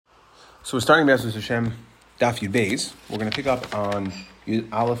So we're starting B'ezras Hashem Daf Yud Beis. We're going to pick up on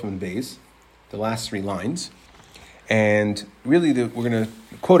Yud Aleph and Beis, the last three lines, and really we're going to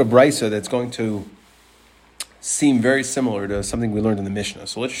quote a brisa that's going to seem very similar to something we learned in the Mishnah.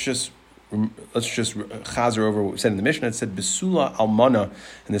 So let's just chazer over what we said in the Mishnah. It said Besula Almana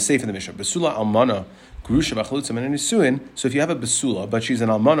in the Seif in the Mishnah. Besula Almana Grusha v'chalutza min nisuin. So if you have a besula, but she's an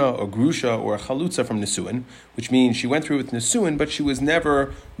almana or grusha or a chalutza from nisuin, which means she went through with nisuin, but she was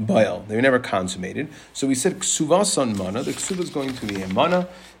never bail. They were never consummated. So we said ksuva son mana. The ksuva is going to be a mana.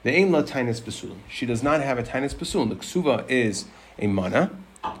 The ein la tainis besulim. She does not have a tainis besulim. The ksuva is a mana.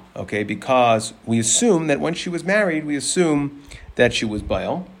 Okay, because we assume that when she was married, we assume that she was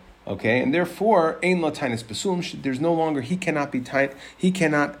bail. Okay, and therefore ein la tainis besulim. There's no longer he cannot be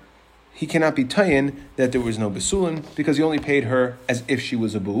tayin that there was no besulin because he only paid her as if she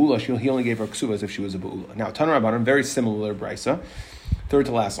was a beula. He only gave her ksuva as if she was a beula. Now, Tana Rabbanan, very similar brisa, third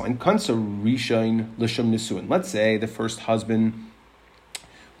to last line. Kansa rishain l'shum nisuin. Let's say the first husband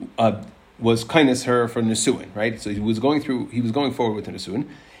was kindness her for nisuin, right? So he was going forward with the nisuin,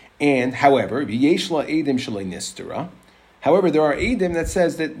 and however, yeshla edim shalei nistera. However, there are Eidim that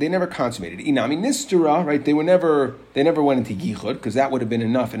says that they never consummated. Inami Nistura, right? They never went into Yichud, because that would have been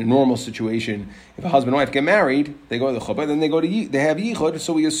enough in a normal situation. If a husband and wife get married, they go to the Chuppah, then they have Yichud,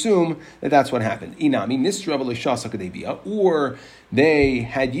 so we assume that that's what happened. Inami Nistura v'leishasa kadebia, or they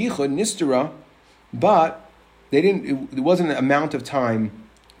had Yichud, Nistura, but it wasn't an amount of time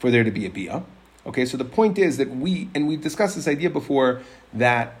for there to be a Bia. Okay, so the point is that we discussed this idea before,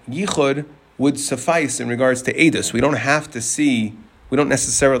 that Yichud would suffice in regards to Eidos. We don't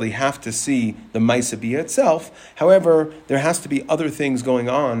necessarily have to see the Maisa Bia itself. However, there has to be other things going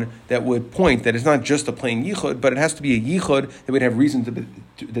on that would point that it's not just a plain Yichud, but it has to be a Yichud that would have reason that the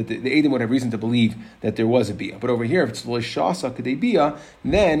Eidim would have reason to believe that there was a Bia. But over here, if it's L'shasa Kadei Bia,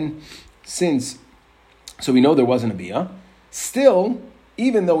 then so we know there wasn't a Bia, still,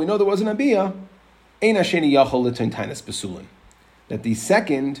 even though we know there wasn't a Bia, Ein Hasheni Yachol L'Tain Tainas Besulin. That the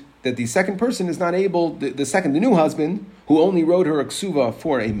second person is not able, the new husband, who only wrote her a ksuva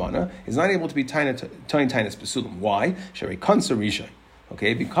for a mana, is not able to be tainas besulim. Why? Sherei kansa rishay.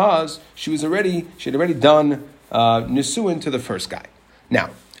 Okay, because she had already done nisuin to the first guy. Now,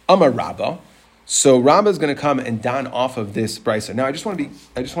 Amar Rabba. So Rabba is going to come and don off of this brisa. Now, I just want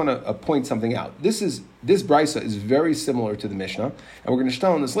to point something out. This brisa is very similar to the Mishnah, and we're going to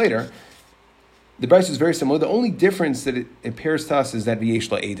shtel on this later. The brisa is very similar. The only difference that it appears to us is that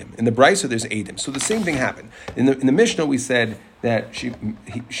v'yeshla edim. In the brisa, there's edim. So the same thing happened. In the Mishnah, we said that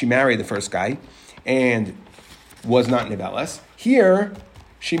she married the first guy and was not nevelas. Here,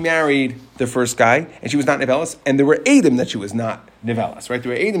 she married the first guy and she was not nevelas, and there were edim that she was not nevelas. Right?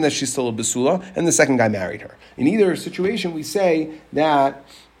 There were edim that she's still a besula, and the second guy married her. In either situation, we say that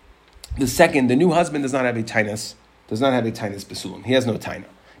the new husband does not have a tainas besulam. He has no taina.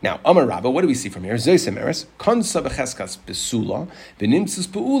 Now, Amar Rabba, what do we see from here? Zoysemeres, Kansa b'cheskas besula, v'nimtzis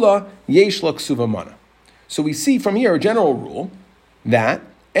be'ula, yesh la ksuva mana. So we see from here a general rule that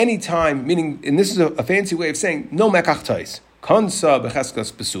any time, meaning, and this is a fancy way of saying, no mekach tais, Kansa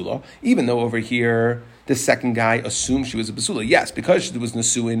b'cheskas besula, even though over here the second guy assumed she was a besula. Yes, because she was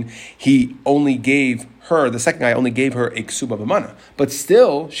nisuin, the second guy only gave her a ksuva b'mana. But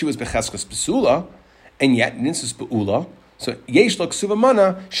still, she was b'cheskas besula, and yet, nimtzis be'ula, so yesh la ksuva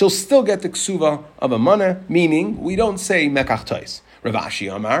mana, she'll still get the ksuva of a mana, meaning we don't say mekach tais. Rav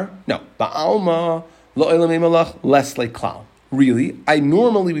Ashi Amar, no, ba'alma lo elamei malach less like klal. Really,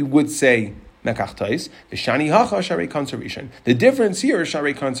 we would say mekach tais. V'shani hacha sharei kansa rishon. The difference here is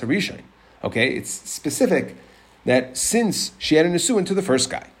sharei kansa rishon. Okay, it's specific that since she had a nisuin to the first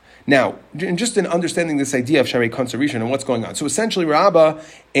guy. Now, just in understanding this idea of sharei kansa rishon and what's going on, so essentially Rabba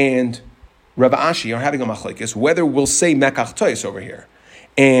and Rav Ashi are having a machlekes whether we'll say mekach tois over here,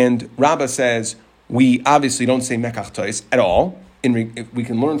 and Rabba says we obviously don't say mekach tois at all. We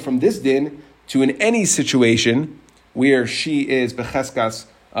can learn from this din to in any situation where she is becheskas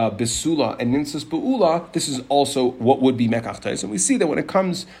besula and nimtzas beula, this is also what would be mekach tois, and we see that when it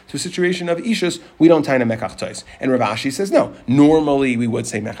comes to a situation of ishus, we don't tie a mekach tois. And Rav Ashi says no. Normally we would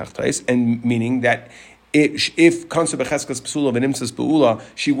say mekach tois, and meaning that if kansa b'cheskas psula v'nimtzas be'ula,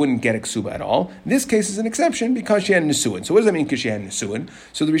 she wouldn't get a ksuba at all. This case is an exception because she had a nisuin. So what does that mean because she had a nisuin?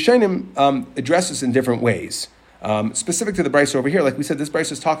 So the Rishonim address this in different ways. Specific to the brisa over here, like we said, this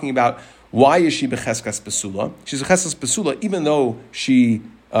brisa is talking about why is she b'cheskas psula? She's b'cheskas psula even though she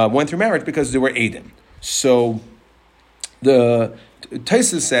went through marriage because there were edim. So the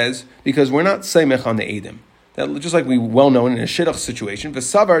Taisus says because we're not seimech on the edim. that just like we well know in a shidduch situation,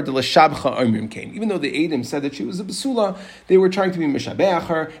 v'savar de l'shabcha omrim came. Even though the Eidim said that she was a besula, they were trying to be mishabeach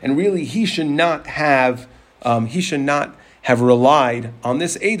her, and really he should not have relied on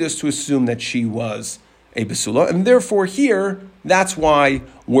this edus to assume that she was a besula, and therefore here that's why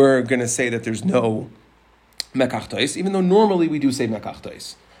we're going to say that there's no mekach tois, even though normally we do say mekach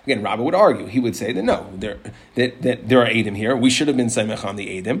tois. Again, Rabbi would argue. He would say that no, that there are Eidim here. We should have been Samech on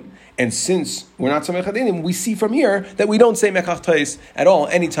the Eidim. And since we're not Samech on the Eidim, we see from here that we don't say Mekach Tois at all.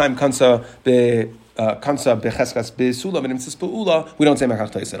 Anytime Kansa Becheskas Besula V'Nimtzis Be'ula, we don't say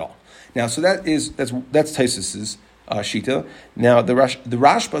Mekach Tois at all. Now, so that's Taisis's Shita. Now, the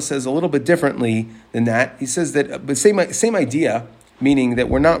Rashba says a little bit differently than that. He says that, but same idea, meaning that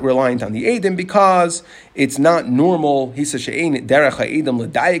we're not reliant on the Eidim because it's not normal. He says she'ein derech ha'edim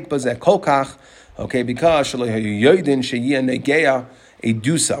l'dayik bazeh kolkach. Okay, because shelo yoydin sheyia negeya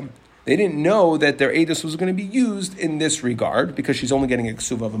edusam. They didn't know that their edus was going to be used in this regard because she's only getting a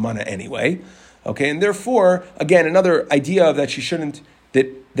ksuva of a mana anyway. Okay, and therefore, again, another idea of that she shouldn't,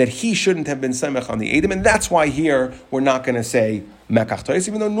 that he shouldn't have been samech on the Eidim, and that's why here we're not going to say mekach tois,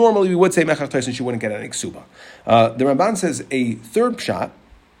 even though normally we would say mekach tois and she wouldn't get an ksuba. The Ramban says a third pshat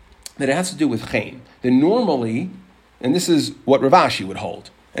that it has to do with chen. That normally, and this is what Rav Ashi would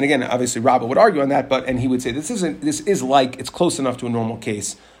hold, and again, obviously Rabbah would argue on that, and he would say this is like it's close enough to a normal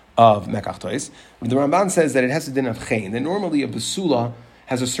case of mekach tois. The Ramban says that it has to do with chen. That normally a besula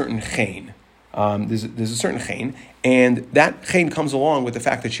has a certain chen. There's a certain chen, and that chen comes along with the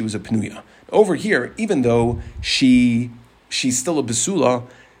fact that she was a pnuya. Over here, even though she's still a besula,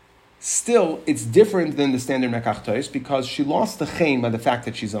 still it's different than the standard mekach tois because she lost the chen by the fact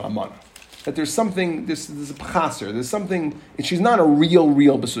that she's an amana. That there's something, there's a pchaser, there's something, she's not a real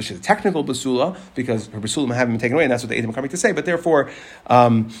besula. She's a technical besula because her besulim haven't been taken away, and that's what the Eidim are coming to say. But therefore,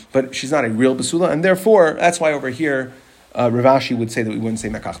 but she's not a real besula, and therefore that's why over here Rav Ashi would say that we wouldn't say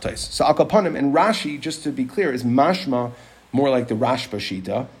mekach tois. So al kapanim, and Rashi, just to be clear, is mashma more like the Rashba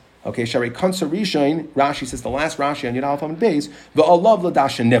Shita. Okay, Shari Kansa Rishain, Rashi says the last Rashi on Yud Aleph Amud Beis, v'alav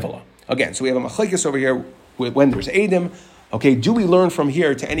l'dasha nivala. Again, so we have a machlekes over here when there's Eidim. Okay, do we learn from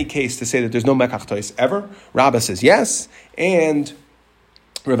here to any case to say that there's no mekach tois ever? Rabbah says yes, and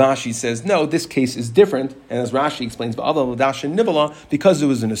Rav Ashi says no, this case is different, and as Rashi explains, v'alav l'dasha nivala, because it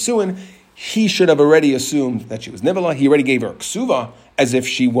was an asuin, he should have already assumed that she was nivala. He already gave her a ksuva as if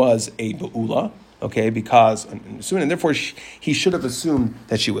she was a be'ula, okay, because, and therefore he should have assumed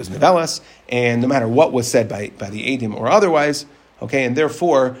that she was nivelas, and no matter what was said by the Eidim or otherwise, okay, and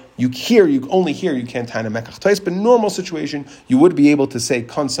therefore you only hear you can't tie a mekach tois, but in normal situation you would be able to say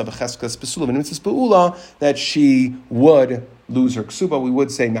kansa v'cheskas besula v'nimtzis be'ula that she would lose her ksuba. We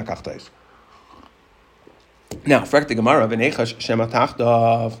would say mekach tois. Now, frak the Gemara v'nechash shema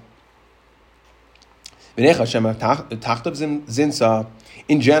tachtav. In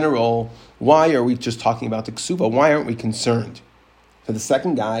general, why are we just talking about the ksuba? Why aren't we concerned for the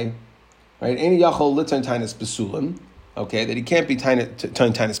second guy, right? Any yachol litan tainas besulim, okay, that he can't be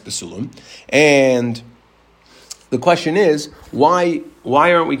tainas besulim, and the question is why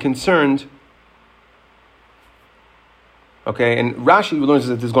aren't we concerned? Okay, and Rashi learns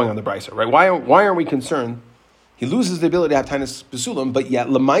that this is going on the brisa, right? Why aren't we concerned? He loses the ability to have Tainas Besulam, but yet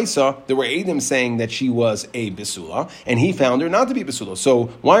Lamaisa, there were Eidim saying that she was a Besula, and he found her not to be Besula.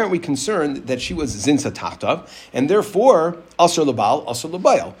 So why aren't we concerned that she was Zinsa Tachtav, and therefore Asr Labal, Asr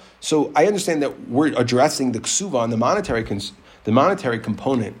Labayal? So I understand that we're addressing the Ksuva on the monetary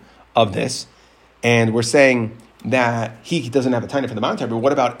component of this, and we're saying that he doesn't have a Taina for the monetary, but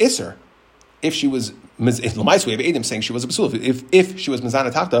what about Isser? If she was, if Lamaisa, we have Eidim saying she was a Besula. If she was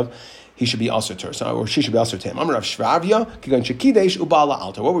Mizana Tachtav, he should be also ter, or she should be also tem. Amar Rav Shravya, kigan shekidesh ubala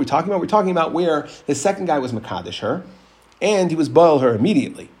alta. What were we talking about? We're talking about where the second guy was makadesh her, and he was boil her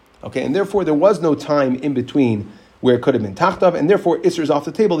immediately. Okay, and therefore there was no time in between where it could have been tachtav, and therefore Isser is off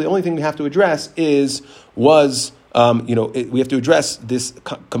the table. The only thing we have to address we have to address this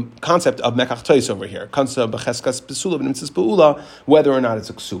concept of mekach tois over here, kansa b'cheskas besula v'nimtzis be'ula, whether or not it's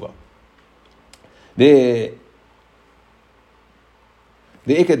a ksuva.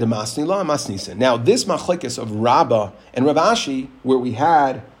 Now, this machlekes of Rabbah and Rav Ashi, where we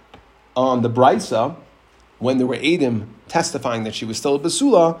had on the Brisa, when there were Eidim testifying that she was still a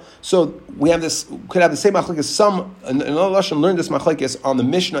Besula, so we have this, could have the same machlekes. Some, another Lashon learned this machlekes on the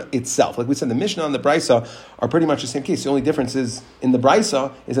Mishnah itself. Like we said, the Mishnah and the Brisa are pretty much the same case. The only difference is in the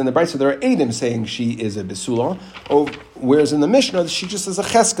Brisa there are Eidim saying she is a Besula, whereas in the Mishnah, she just has a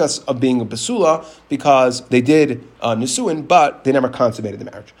cheskas of being a Besula because they did Nisuin, but they never consummated the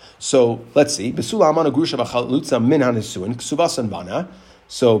marriage. So let's see. Besula amana grusha v'chalutza min ha-Nisuin, ksuvasan bana.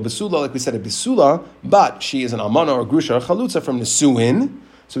 So Besula, like we said, a Besula, but she is an Amana or Grusha or Chalutza from Nesuin.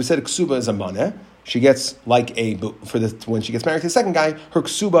 So we said Ksuba is Amana. She gets like when she gets married to the second guy, her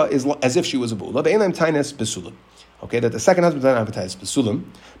Ksuba is as if she was a Bula. Be'elam Tainas Besulim. Okay, that the second husband doesn't advertise Besulim.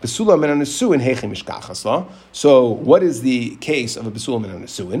 Besulim min Nesuin Heichim Mishkachasla. So what is the case of a Besulim min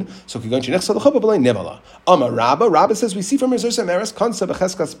Nesuin? So Kigon Chinechsa L'Chuba B'lei Nevala. Amar Rabba says we see from Rizursa Meres Kansa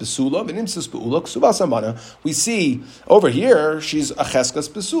B'Cheskas Besula V'Nimsus Beula Ksuba Samana. We see over here she's a Cheskas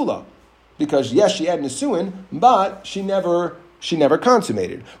Besula because yes, she had Nesuin, but she never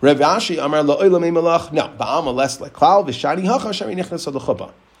consummated. Rav Ashi Amar La'olam Melach. No, Ba'amal Les Leklal V'Shani Hacha Shari Nechnas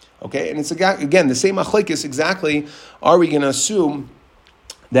L'Chuba. Okay, and it's again the same machlekes exactly. Are we going to assume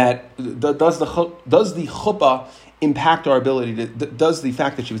that does the chuppah impact our ability to? Does the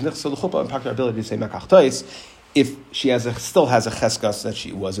fact that she was nichsa the chuppah impact our ability to say mekach tois if she still has a cheskas that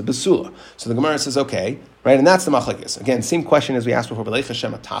she was a besula? So the Gemara says okay, right, and that's the machlekes. Again, same question as we asked before. B'leich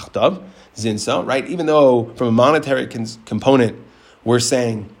Hashem atachtav zinsa, right? Even though from a monetary component we're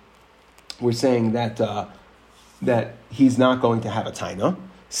saying that that he's not going to have a taina.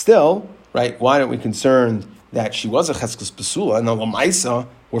 Still, right, why aren't we concerned that she was a cheskes besula, and the lamaisa,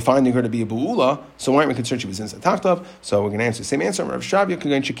 we're finding her to be a buula, so why aren't we concerned she was in Satachtav? So we're going to answer the same answer. Rav Shavya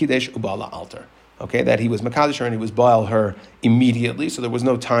Kagan Shekidesh Ubala Alter. Okay, that he was Makadish her and he was Baal her immediately, so there was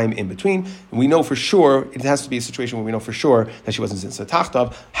no time in between. And we know for sure, it has to be a situation where we know for sure that she wasn't in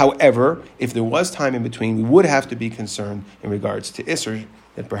Satachtav. However, if there was time in between, we would have to be concerned in regards to Isser,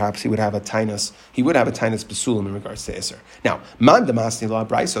 that perhaps he would have a tainus besulim in regards to Isser. Now, man demasni la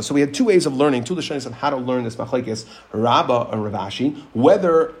brisa. So we had two ways of learning, two lashonis of how to learn this machlekes, Rabba and Rav Ashi,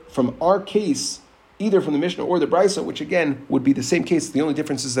 whether from our case, either from the Mishnah or the brisa, which again would be the same case. The only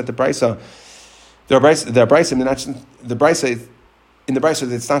difference is that the brisa in the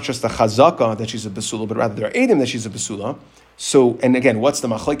brisa, it's not just the chazaka that she's a besula, but rather there are edim that she's a besula. So, and again, what's the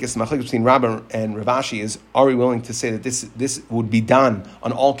machlekes? The machlekes between Rabba and Rav Ashi is: are we willing to say that this would be done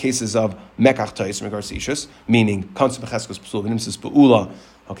on all cases of mekach tois in regards to ishus, meaning konsu b'cheskos besula v'nimsus beula?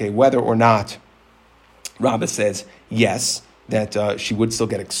 Okay, whether or not Rabba says yes that she would still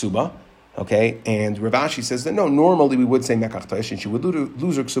get a ksuba. Okay, and Rav Ashi says that no, normally we would say mekach toish, and she would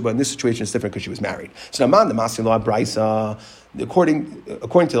lose her ksuba. In this situation, it's different because she was married. So Naman the Masi Law Brisa, according to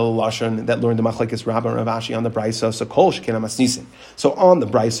the lashon that learned the machlekes Rabba and Rav Ashi on the Brisa, so kol sheken amasnisin. So on the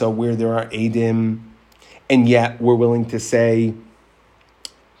Brisa where there are edim, and yet we're willing to say,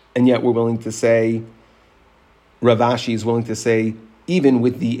 Rav Ashi is willing to say even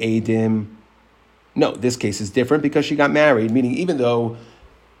with the edim, no, this case is different because she got married. Meaning even though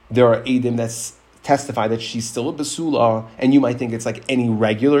there are edim that testify that she's still a besula, and you might think it's like any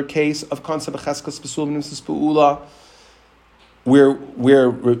regular case of konsa b'cheskas besula v'nimsus beula, where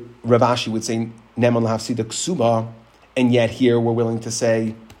Rav Ashi would say neman l'hafsida ksuba, and yet here we're willing to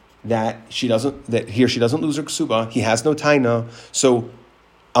say that she doesn't lose her ksuba. He has no taina. So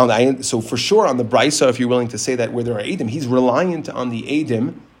for sure on the brisa, if you're willing to say that where there are edim, he's reliant on the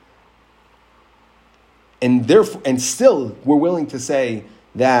edim, and still we're willing to say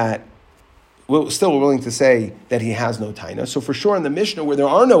that we're willing to say that he has no taina. So for sure in the Mishnah where there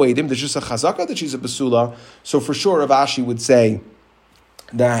are no edim, there's just a chazaka that she's a besula. So for sure Rav Ashi would say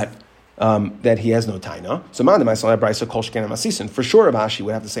that he has no taina. So man demasni brisa kol sheken amasisin. For sure Rav Ashi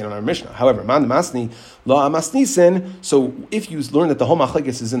would have to say it on our Mishnah. However, man demasni la amasnisin. So if you learn that the whole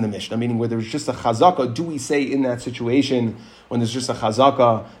machlekes is in the Mishnah, meaning where there's just a chazaka, do we say in that situation when there's just a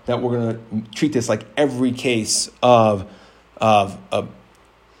chazaka that we're going to treat this like every case of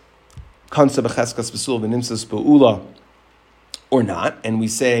kansa b'cheskas b'sul v'nimsus be'ula, or not, and we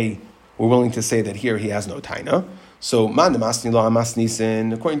say we're willing to say that here he has no taina. So man demasni la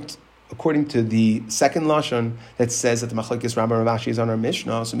amasnisin, according to the second lashon that says that the machlekes Rabba and Rav Ashi is on our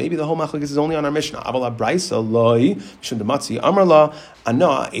Mishnah, so maybe the whole machlekes is only on our Mishnah. Avala brisa loy mishum dematzi amar la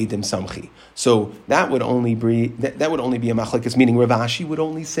ana edim samchi. So that would only be a machlekes, meaning Rav Ashi would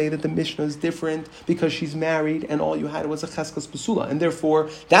only say that the Mishnah is different because she's married and all you had was a cheskas besula, and therefore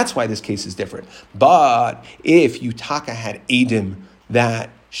that's why this case is different. But if Yutaka had edim that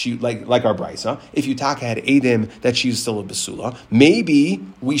she like our brisa, if Yutaka had edim that she's still a besula, maybe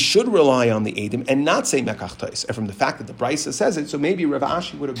we should rely on the edim and not say mekach tois. And from the fact that the brisa says it, so maybe Rav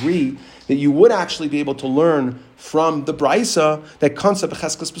Ashi would agree that you would actually be able to learn from the brisa that konsa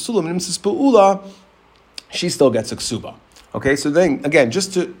b'cheskas besula v'nimsus beula, she still gets a ksuba. Okay, so then again,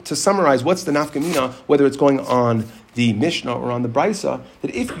 just to summarize, what's the nafkamina, whether it's going on the Mishnah or on the brisa,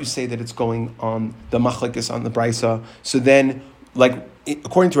 that if you say that it's going on the machlekes on the brisa, so then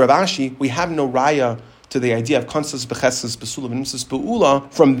according to Rav Ashi, we have no raya to the idea of konsas b'cheskas besula v'nimsus beula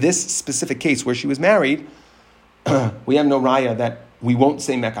from this specific case where she was married. We have no raya we won't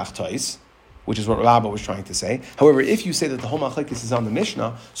say mekach tois, which is what Rabba was trying to say. However, if you say that the whole machlekes is on the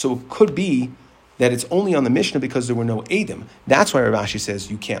Mishnah, so it could be that it's only on the Mishnah because there were no Eidim. That's why Rav Ashi says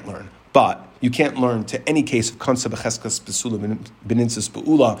you can't learn. But you can't learn to any case of Kansa B'cheskas B'sula B'ninsis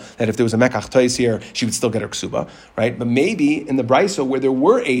B'ula, that if there was a Mekach Tois here, she would still get her ksuba, right? But maybe in the Braiso where there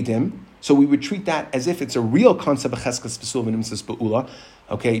were Eidim, so we would treat that as if it's a real Kansa B'cheskas B'sula B'ninsis B'ula,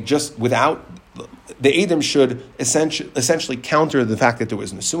 okay, just without, the Eidim should essentially counter the fact that there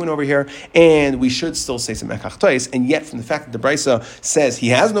was Nesuin over here, and we should still say some Mekach Tois, and yet from the fact that the Brisa says he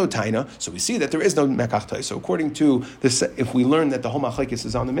has no Taina, so we see that there is no Mekach Tois. So according to this, if we learn that the whole Machlekes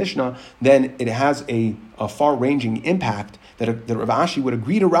is on the Mishnah, then it has a far-ranging impact that Rav Ashi would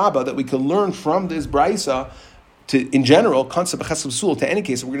agree to Rabbah that we can learn from this Brisa to, in general, concept b'cheskas b'sula. To any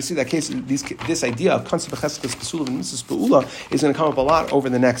case, we're going to see that case. This idea of concept b'cheskas b'sula and Mrs. B'ula is going to come up a lot over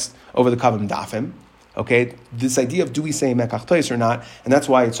the Kavim Dafim. Okay, this idea of do we say mekach tois or not, and that's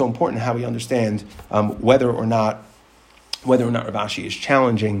why it's so important how we understand whether or not Rav Ashi is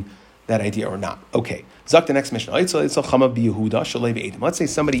challenging that idea or not. Okay, Zak the next mission. Let's say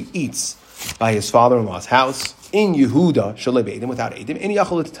somebody eats by his father-in-law's house in Yehuda shalei b'edim without edim. In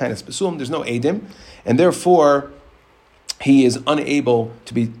yachol t'tainas b'sulam, there's no edim, and therefore he is unable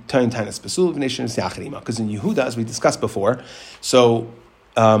to be tain tainas b'sulam v'nation yachadima. Because in Yehuda, as we discussed before, so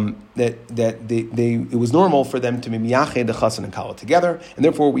it was normal for them to be miyached the chassan and kala together, and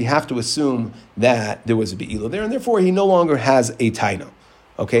therefore we have to assume that there was a be'ilah there, and therefore he no longer has a taina.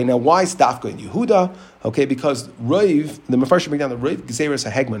 Okay, now why stafka in Yehuda? Okay, because Rav, the Mefarshim bring down the Rav Gezeres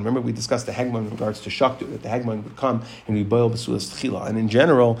HaHegman. Remember we discussed the Hegman in regards to Shaktu, that the Hegman would come and be boil b'sulas tchila. And in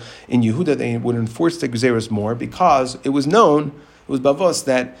general, in Yehuda, they would enforce the Gezeres more because it was known, it was bavos,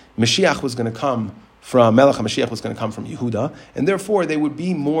 that Mashiach was going to come from, Melech HaMashiach was going to come from Yehuda, and therefore they would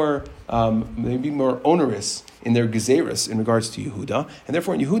be more onerous in their Gezeres in regards to Yehuda. And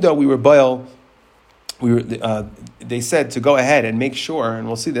therefore in Yehuda, we were boil. They said to go ahead and make sure, and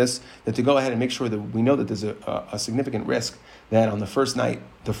we'll see this, that to go ahead and make sure that we know that there's a significant risk that on the first night,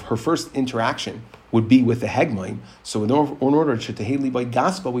 her first interaction would be with the Hegmain. So in order to Teheli by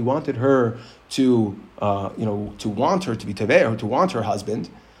Gaspa, we wanted her to want her to be Teveh, or to want her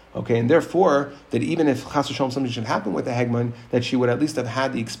husband. Okay, and therefore, that even if Chas v'Shalom something should happen with the Hegman, that she would at least have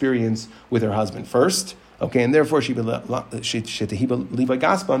had the experience with her husband first. Okay, and therefore she Levi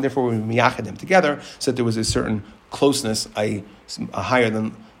Gaspa, and therefore we miyached them together, so that there was a certain closeness, a higher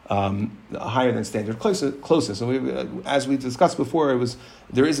than standard closeness. So as we discussed before,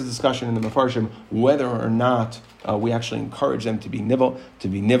 there is a discussion in the Mefarshim whether or not we actually encourage them to be nivel, to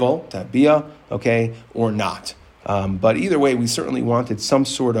abiyah, okay, or not. But either way, we certainly wanted some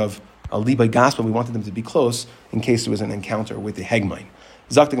sort of a Levi Gaspa. We wanted them to be close in case there was an encounter with the Hegmain.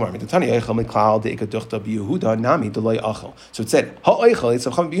 So it said,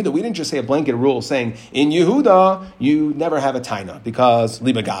 we didn't just say a blanket rule saying, in Yehuda, you never have a taina, because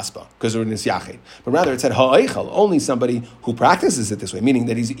liba gaspa, because we're in this yachid. But rather it said, only somebody who practices it this way, meaning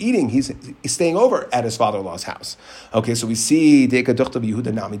that he's staying over at his father-in-law's house. Okay, so we see, we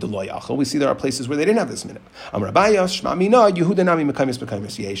see there are places where they didn't have this minute.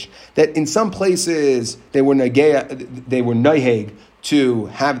 That in some places, they were noiheg, to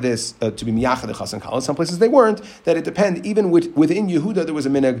have this, to be miyachad the chas and kala. Some places they weren't, that it depends. Even within Yehuda, there was a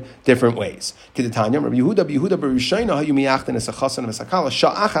minhag different ways. That in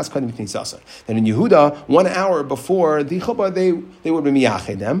Yehuda, 1 hour before the chuppah, they would be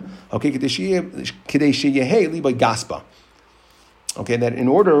miyached them. Okay, gaspa. Okay, that in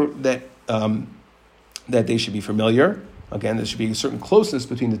order that they should be familiar. Again, there should be a certain closeness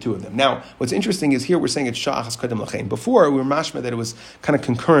between the two of them. Now, what's interesting is here we're saying it's sha'achas kadem lachein. Before, we were mashma that it was kind of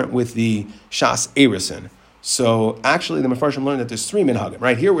concurrent with the shas erison. So actually, the Mefarshim learned that there's 3 minhagim.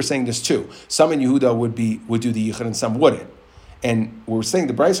 Right here, we're saying there's 2. Some in Yehuda would do the yichud and some wouldn't. And we're saying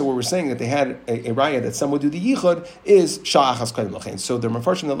the brisa, where we're saying that they had a raya that some would do the yichud is sha'achas kadem lachein. So the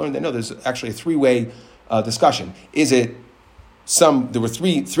Mefarshim that learned that no, there's actually a 3-way discussion. Is it there were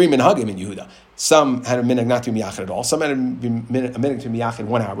three minhagim in Yehuda. Some had a minhag not to be miyached at all. Some had a minhag to be miyached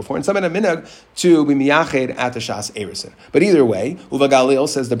 1 hour before, and some had a minhag to be miyached at the shas erison. But either way, Uva Galil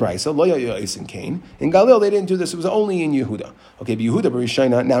says the brisa lo yoyis kain. In Galil they didn't do this; it was only in Yehuda. Okay, but Yehuda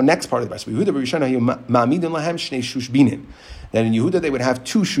b'rishayna. Now, next part of the brisa, Yehuda b'rishayna ma'amidin lahem shnei shushbinim. That in Yehuda they would have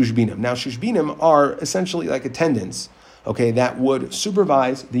 2 shushbinim. Now, shushbinim are essentially like attendants. Okay, that would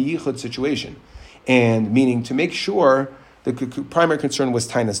supervise the yichud situation, and meaning to make sure. The primary concern was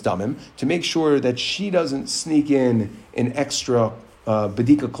Tainas Damim, to make sure that she doesn't sneak in an extra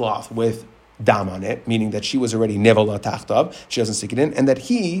bedika cloth with dam on it, meaning that she was already nevala tachtav, she doesn't stick it in, and that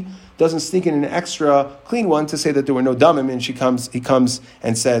he doesn't stick in an extra clean one to say that there were no damim, and he comes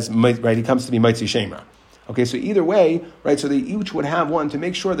and says, right, he comes to be mitzi shemra. Okay, so either way, right, so they each would have one to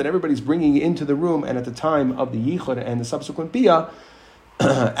make sure that everybody's bringing into the room, and at the time of the yichud and the subsequent biyah,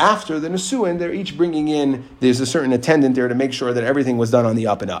 after the nesuin, they're each bringing in, there's a certain attendant there to make sure that everything was done on the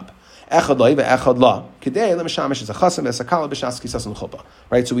up and up. Right, so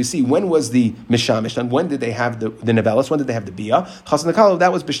we see when was the mishamish done, when did they have the nevelas, when did they have the biyah?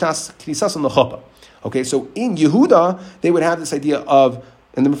 That was b'shnas knisas l'chuppah. Okay, so in Yehuda, they would have this idea of,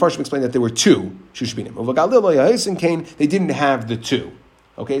 and the Mefarshim explained that there were two shushbinim. They didn't have the two.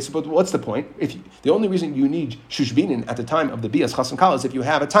 Okay, so but what's the point? The only reason you need shushbinin at the time of the bias chas and kala is if you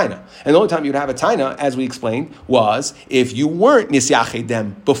have a taina, and the only time you'd have a taina, as we explained, was if you weren't nisyached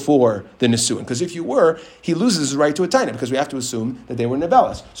them before the nesuin. Because if you were, he loses his right to a taina because we have to assume that they were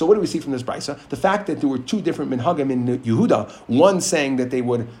nevelas. So what do we see from this brisa? The fact that there were two different minhagim in Yehuda, one saying that they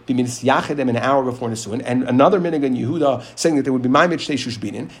would be nisyached them an hour before nesuin, and another minhag in Yehuda saying that they would be ma'amid shtei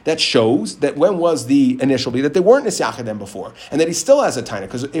shushbinin. That shows that when was the initial be that they weren't nisyached them before, and that he still has a taina.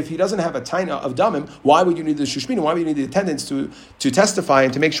 Because if he doesn't have a taina of damim, why would you need the shushbina? Why would you need the attendants to testify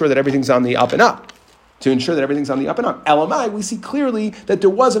and to make sure that everything's on the up and up? To ensure that everything's on the up and up. Elamai, we see clearly that there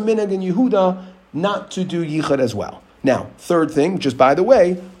was a minhag in Yehuda not to do yichud as well. Now, third thing, just by the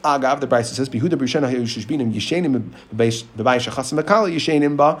way, Agav, the Brisa says, Behuda b'rishena hayu shushbinim yishenim b'bais shechasim hakala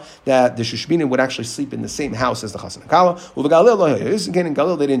yishenim ba, that the shushbinim would actually sleep in the same house as the chasim hakala. Uvegalil lo hayu. Again, in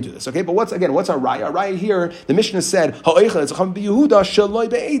Galil they didn't do this. Okay, but what's our raya? Our raya here, the Mishnah said ha'oichel etzacham b'Yehuda shaloi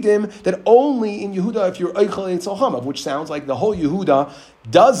be'edim, that only in Yehuda if you're oichel etzacham, which sounds like the whole Yehuda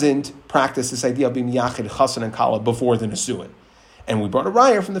doesn't practice this idea of being yachid chasim and kala before the nesuin. And we brought a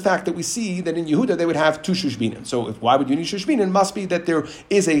raya from the fact that we see that in Yehuda they would have two shushbinim. So why would you need shushbinim? It must be that there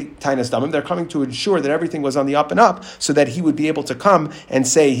is a tainas damim. They're coming to ensure that everything was on the up and up, so that he would be able to come and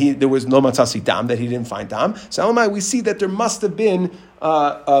say there was no matzasi dam, that he didn't find dam. So Elamai, we see that there must have been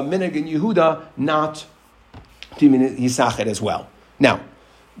a minhag in Yehuda not to yisachet as well. Now,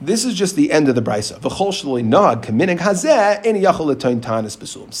 this is just the end of the brisa.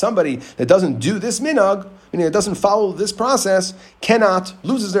 Somebody that doesn't do this minhag, meaning it doesn't follow this process,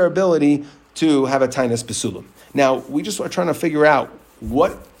 loses their ability to have a tainas besulim. Now, we just are trying to figure out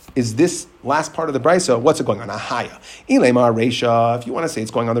what is this last part of the brisa. What's it going on? Ahaya. Ilemar reisha. If you want to say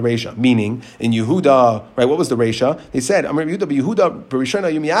it's going on the reisha, meaning in Yehuda, right? What was the reisha? They said, "Amar Yehuda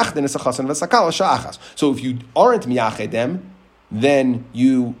b'rishona yumiyachden esachasan v'sakal sha'achas." So if you aren't miyached them, then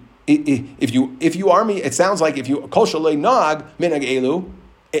if you are me, it sounds like if you kol shalei nag minhag elu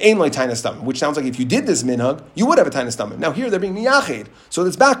ein loy tainas damim, which sounds like if you did this minhag, you would have a tainas damim. Now here they're being miyached, so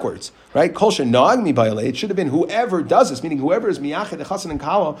it's backwards, right? Kol shenag mi bayalei. It should have been whoever does this, meaning whoever is miyached the chasan and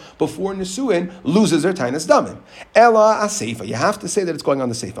kala before nesuin loses their tainas damim. Ella aseifa. You have to say that it's going on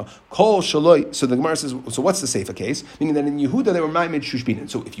the seifa. Kol shaloi. So the Gemara says, so what's the seifa case? Meaning that in Yehuda they were ma'amid shushbinin.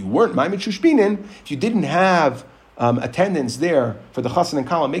 So if you weren't ma'amid shushbinin, if you didn't have attendance there for the chasan and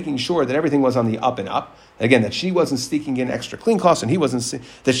kala, making sure that everything was on the up and up. Again, that she wasn't sneaking in extra clean cloths, and she wasn't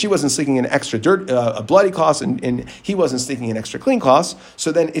sneaking in extra dirt, bloody cloths, and he wasn't sneaking in extra clean cloths.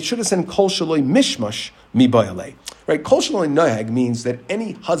 So then it should have said kol shaloi mishmash mi bayalei. Right? Kol shaloi nohag means that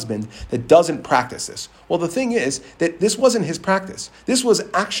any husband that doesn't practice this. Well, the thing is that this wasn't his practice. This was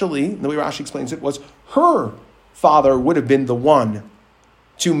actually, the way Rashi explains it, was her father would have been the one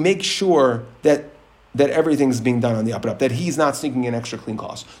to make sure that everything's being done on the up and up, that he's not sneaking in extra clean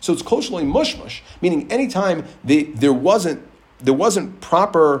cloths. So it's kol shaloi mushmush, meaning anytime there wasn't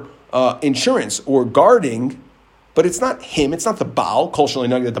proper insurance or guarding, but it's not him, it's not the Baal, kol shaloi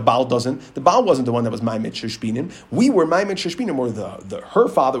nag, that the Baal wasn't the one that was ma'amid shushbinin. We were ma'amid shushbinin, or her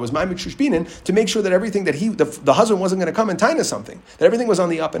father was ma'amid shushbinin, to make sure that everything that the husband wasn't going to come and taina something, that everything was on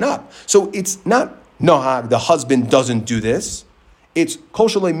the up and up. So it's not nohag, the husband doesn't do this. It's kol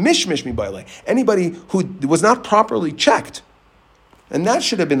shaloi mishmish mi bailei. Anybody who was not properly checked, and that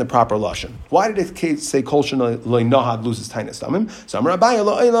should have been the proper lashon. Why did it say kol shaloi nohag loses tainas damim? So Amar Abaye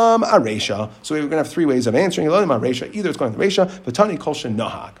lo elam areisha. So we're going to have three ways of answering. Lo elam areisha. Either it's going to the reisha, v'tani kol shel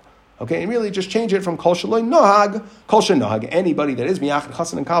nohag. Okay, and really just change it from kol shaloi nohag, kol shel nohag. Anybody that is miyachid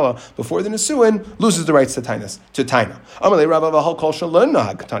chasan and kala before the nesuin loses the rights to taina. Amalei Rabba v'hol kol shaloi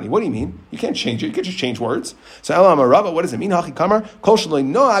nohag tani. What do you mean? You can't change it. You can just change words. So Elam Rabba, what does it mean? Hachi kamar kol shaloi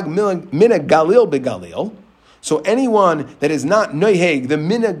nohag mina galil begalil. So anyone that is not noheg the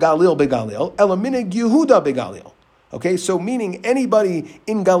mina galil begalil, ela mina Yehuda begalil. Okay, so meaning anybody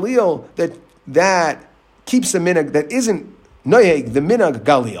in Galil that keeps a minhag that isn't noheg the minhag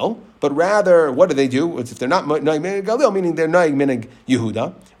galil, but rather, what do? It's if they're not noig minig Galil, meaning they're noig minig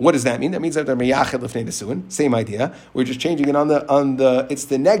Yehuda. What does that mean? That means that they're meyachid lefnei nesuin. Same idea. We're just changing it on the. It's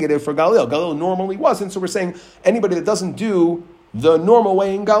the negative for Galil. Galil normally wasn't, so we're saying anybody that doesn't do the normal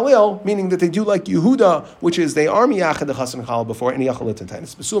way in Galil, meaning that they do like Yehuda, which is they are miyachid the chassan chal before any yachalit and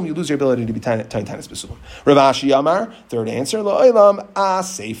tainis besulim. You lose your ability to be tainis besulim. Rav Ashi Amar, third answer, la'olam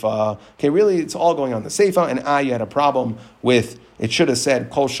seifa. Okay, really, it's all going on the seifa, and you had a problem with. It should have said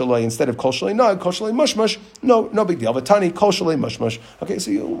kol shaloi instead of kol shaloi nog, kol shaloi mushmush. No big deal. Vatani kol shaloi mushmush. Okay,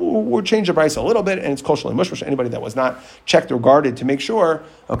 so we'll change the price a little bit, and it's kol shaloi mushmush. Anybody that was not checked or guarded to make sure,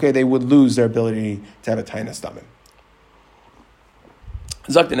 okay, they would lose their ability to have a tainis damim.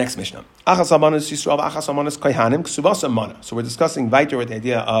 Zog the next Mishnah. Achas amanas Yisrael, achas amanas kohanim, ksubas amana. So we're discussing weiter with the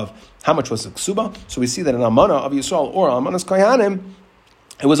idea of how much was the ksuba. So we see that an amana of Yisrael or amanas kohanim,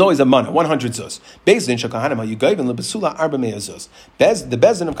 it was always a mana, 100 zuz. Bezdin shakahanim hayugayvin lebesula arba mea zuz. The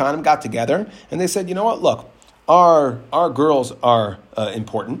bezdin of Kohanim got together and they said, you know what? Look, our girls are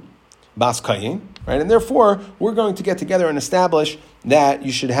important, bas kayin, right? And therefore we're going to get together and establish that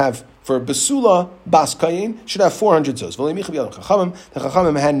you should have. For Basula, Bas Kayin, should have 400 zuz. The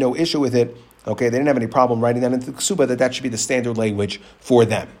Chachamim had no issue with it. Okay, they didn't have any problem writing that into the Ksuba, that should be the standard language for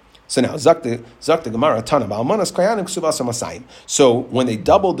them. So now, Zakta Gemara, Tana, Ba'almanas Kayanim, Ksubas Amasayim. So when they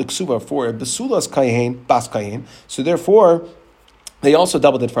doubled the Ksuba for Basula's Kayin, Bas Kayin, so therefore, they also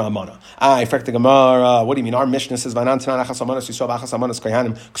doubled it for Amana. What do you mean? Our Mishnah says that the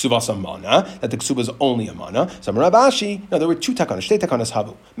Ksuba is only Amana. So Rabashi, no, there were two takanas. Shtei takanas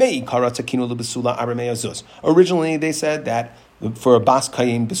havu. Mei kara takinu lebesula armei azuz. Originally, they said that for a bas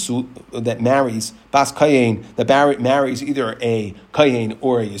kayin that marries bas kayin that marries either a kayin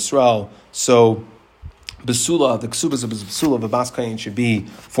or a Yisrael. So Basula, the ksubas of Basula of a Bas Kayin should be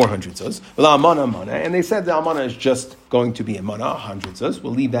 400 zuz. And they said the Amana is just going to be a mana, 100 zuz.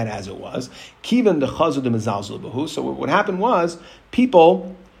 We'll leave that as it was. Kivan the chazud the mezalzul. So what happened was,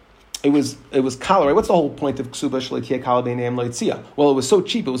 people, it was kala, right? What's the whole point of ksuba shleitia kala b'neim loitzia? Well, it was so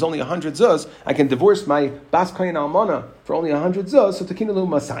cheap, it was only 100 zuz. I can divorce my Bas Kayin Almana for only 100 zuz, so takinalu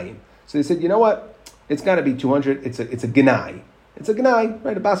masayim. So they said, you know what? It's got to be 200. It's a genai. It's a Gnai,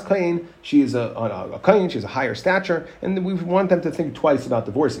 right? A Bas Kayin, she is a Kayin, she has a higher stature, and we want them to think twice about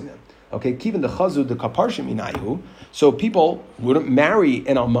divorcing them. Okay, Kivin the Chazud, the Kaparshim Inayu, so people wouldn't marry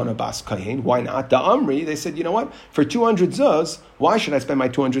an Almana Bas Kayin. Why not? The Amri, they said, you know what? For 200 zuz, why should I spend my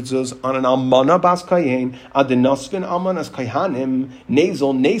 200 zuz on an Almana Bas Kayin? Adenosvin Almanas Kayhanim,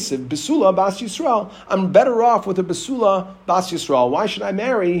 Nazel, Nasiv, Besula Bas Yisrael. I'm better off with a Besula Bas Yisrael. Why should I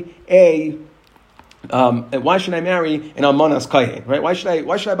marry an Almanas Kayin, right? Why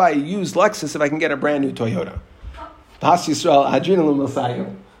should I buy a used Lexus if I can get a brand new Toyota? Bas Yisrael Adrenalin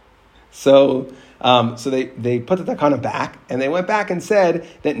Masayu. So they put the takana back, and they went back and said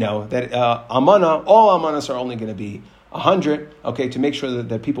that no, that all Almanas are only going to be 100, okay, to make sure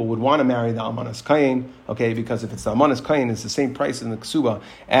that people would want to marry the Almanas Kayin, okay, because if it's the Almanas Kayin, it's the same price in the Ksuba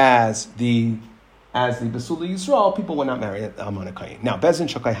as the Basula Yisrael, people would not marry Almana Kayin. Now, Bezin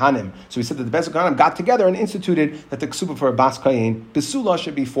Shakai Hanim. So we said that the Bezin Kahanim got together and instituted that the Ksuba for a Bas Kayin, Basula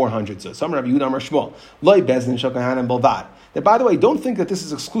should be 400. So some Rabbi Yehuda Amar Shmuel, Loi Bezin Shakai Hanim Balvad. That, by the way, don't think that this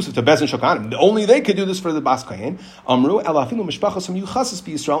is exclusive to Bezin Shakai Hanim. Only they could do this for the Bas Kayin. Amru Elafilu Mishpachasum Yuchasis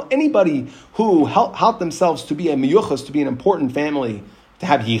Yisrael. Anybody who helped themselves to be a miyuchas, to be an important family, to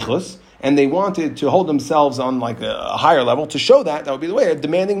have yichus, and they wanted to hold themselves on like a higher level to show that would be the way of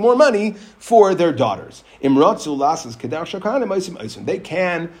demanding more money for their daughters. They can go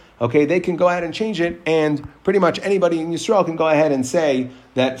ahead and change it, and pretty much anybody in Yisrael can go ahead and say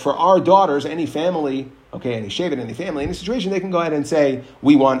that for our daughters, any family, any shevet, any family, any situation, they can go ahead and say,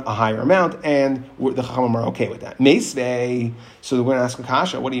 we want a higher amount, and the Chachamim are okay with that. Meisvei, so we're going to ask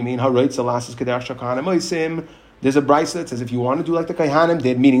Akasha, what do you mean? There's a brisa that says if you want to do like the Kayhanim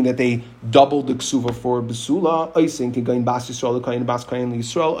did, meaning that they doubled the ksuva for Basula, Eisin, can go in Bas Yisrael, the Kayin, Bas Kayin,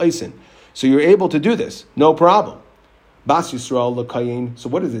 Yisrael, Eisin. So you're able to do this, no problem. Bas Yisrael, the Kayin, so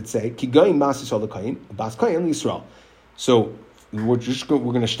what does it say? Ki goyin Bas Yisrael, the Kayin, Bas Kayin, Yisrael. So we're going to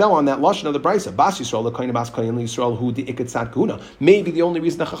shtel on that lashon of the brisa. Bas Yisrael, the Kayin, Bas Kayin, Yisrael, who the ikat tzad kahuna. Maybe the only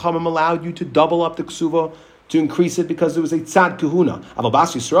reason the Chachamim allowed you to double up the ksuva, to increase it, because there was a tzad kahuna.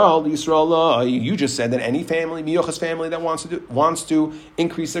 Avabas Yisrael, you just said that any family, miyuchas family that wants to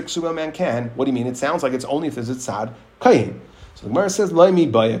increase their ksuba, man can. What do you mean? It sounds like it's only if there's a tzad kayin. So the Gemara says, Loi mi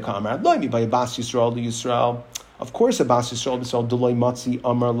baya kamar, Loi mi baya Bas Yisrael Yisrael. Of course, a Bas Yisrael Deloi matzi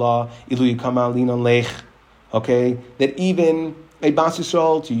amar la ilu yikama lina lech. Okay, that even a Bas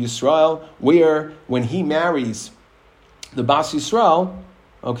Yisrael to Yisrael, where when he marries the Bas Yisrael,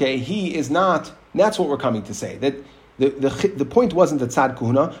 okay, he is not. That's what we're coming to say. That the point wasn't the tzad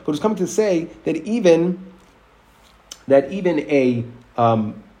kuhuna, but it was coming to say that even a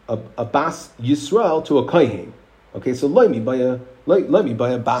bas Yisrael to a kohen. Okay, so let me buy a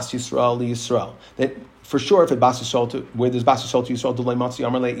bas Yisrael li Yisrael. That for sure, if a bas Yisrael to where there's bas Yisrael to Yisrael, delay matzi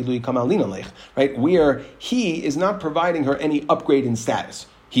amar le ilui kamal lina lech, right? Where he is not providing her any upgrade in status.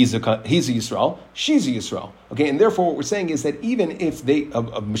 He's a Yisrael, she's a Yisrael. Okay, and therefore what we're saying is that even if they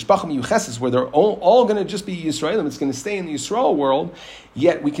of mishpacha miyucheses where they're all going to just be Yisraelim, it's going to stay in the Yisrael world,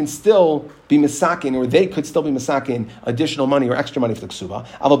 yet we can still be misakin, or they could still be misakin additional money or extra money for the ksuba.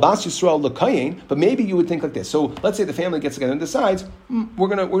 Aval bas Yisrael l'kayin, but maybe you would think like this. So let's say the family gets together and decides we're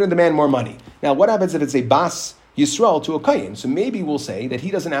gonna demand more money. Now, what happens if it's a bas Yisrael to a kayin? So maybe we'll say that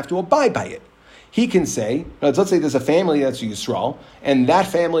he doesn't have to abide by it. He can say, let's say there's a family that's a Yisrael, and that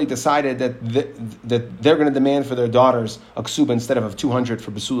family decided that they're going to demand for their daughters a ksuba instead of 200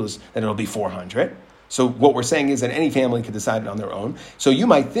 for basulas, that it'll be 400. So what we're saying is that any family can decide it on their own. So you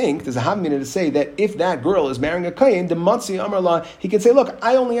might think, there's a havamina to say that if that girl is marrying a kayin, the matzi amarla, he can say, look,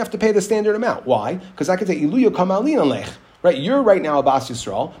 I only have to pay the standard amount. Why? Because I can say, iluyo kamalin lech. Right, you're right now a bas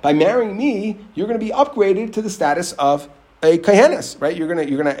Yisrael. By marrying me, you're going to be upgraded to the status of a kayenis. Right, you're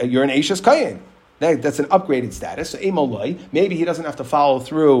an Eishes kayin. That's an upgraded status. So maybe he doesn't have to follow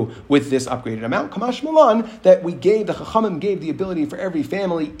through with this upgraded amount. Kamash Milan, that the Chachamim gave the ability for every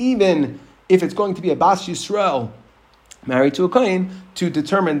family, even if it's going to be a Bas Yisrael married to a Kohen, to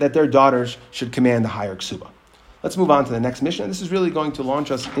determine that their daughters should command the higher ksuba. Let's move on to the next mission. This is really going to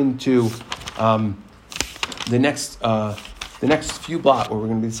launch us into the next few blocks, where we're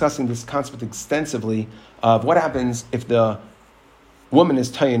going to be discussing this concept extensively of what happens if the woman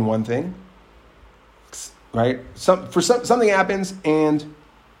is tayin one thing, right? Something happens and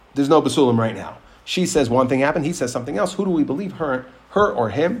there's no basulim right now. She says one thing happened, he says something else. Who do we believe, her or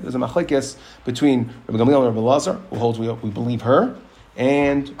him? There's a machlekes between Rabbi Gamliel and Rabbi Elazar, who holds we believe her,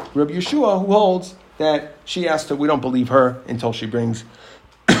 and Rabbi Yeshua, who holds that she asked her, we don't believe her until she brings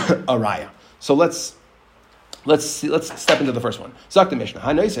a raya. So let's step into the first one. Zak the Mishnah.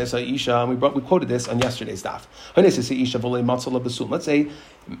 We quoted this on yesterday's daf. Let's say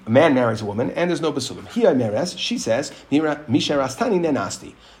a man marries a woman and there's no basulim. She says,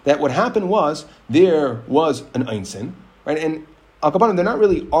 that what happened was there was an einsin, right? And Al-Kabanim, they're not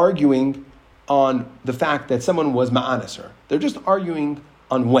really arguing on the fact that someone was ma'anis her. They're just arguing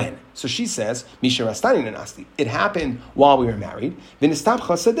on when. So she says, it happened while we were married.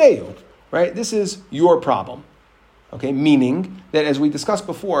 Right? This is your problem. Okay, meaning that, as we discussed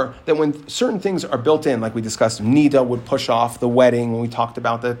before, that when certain things are built in, like we discussed, Nida would push off the wedding when we talked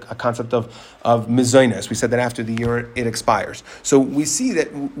about the concept of mezainas. We said that after the year it expires. So we see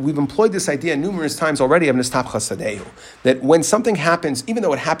that we've employed this idea numerous times already of nistap chasadehu, that when something happens, even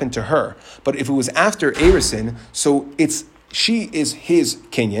though it happened to her, but if it was after Erisin, so she is his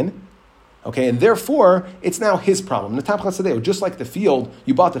kinyan. Okay, and therefore, it's now his problem. Just like the field,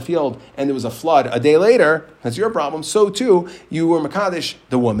 you bought the field and there was a flood a day later, that's your problem. So too, you were Makadish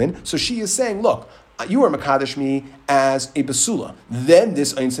the woman. So she is saying, look, you were Makadish me as a basula. Then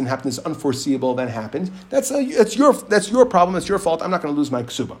this incident happened, this unforeseeable event happened. That's your problem, that's your fault. I'm not going to lose my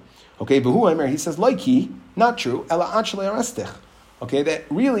ksuba. Okay, but he says, like not true. Okay, that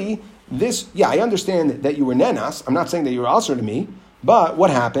really, I understand that you were nenas. I'm not saying that you were also to me. But what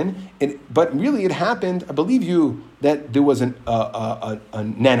happened? But really, it happened. I believe you that there was a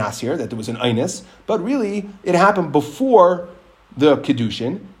nanas here, that there was an einis. But really, it happened before the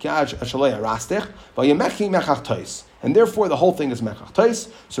kedushin. And therefore, the whole thing is mechach tais.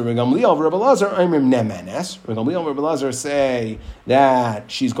 So Rabbi Gamliel and Rabbi Elazar, Rabbi Gamliel and Rabbi Elazar say that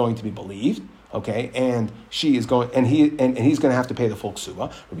she's going to be believed. Okay, and she is going, and he's going to have to pay the full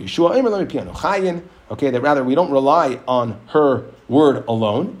ksuba. Rabbi Yeshua, okay, that rather we don't rely on her word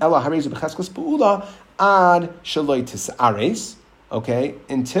alone. Okay,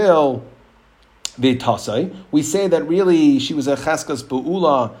 until the tasai, we say that really she was a cheskas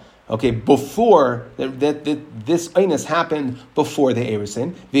bu'ula. Okay, before that this einus happened before the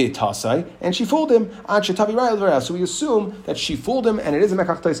erisin, v'tasai, and she fooled him. So we assume that she fooled him, and it is a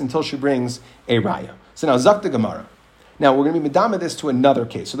mekach until she brings a raya. So now zak the Gemara. Now we're going to be medama this to another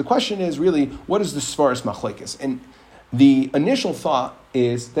case. So the question is really, what is the svaris machlekes? And the initial thought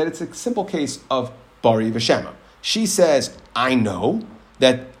is that it's a simple case of bari v'shema. She says, I know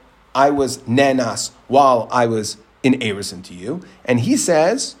that I was nenas while I was in erisin to you, and he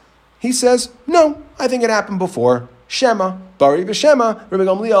says, no, I think it happened before. Shema, bari v'shema. Rabbi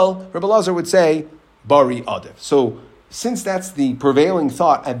Gamliel, Rabbi Elazar would say bari adif. So since that's the prevailing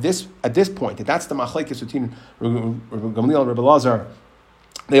thought at this point, that's the machlekes between Rabbi Gamliel and Rabbi Elazar,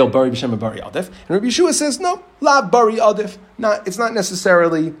 They'll bari b'shem bari adif. And Rabbi Yeshua says, no, la bari adif. It's not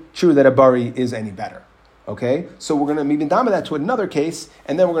necessarily true that a bari is any better. Okay? So we're going to mivindama that to another case,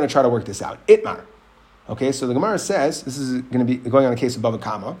 and then we're going to try to work this out. Itmar. Okay, so the Gemara says, this is going to be going on a case of Bava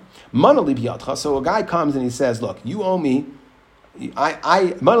Kama. Manali biyadcha. So a guy comes and he says, look, you owe me,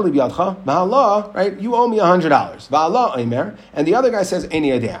 manali biyadcha, mahala, right? You owe me $100. Va'ala omer. And the other guy says,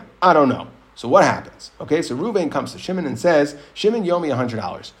 Eini idea. I don't know. So what happens? Okay, so Reuven comes to Shimon and says, Shimon, you owe me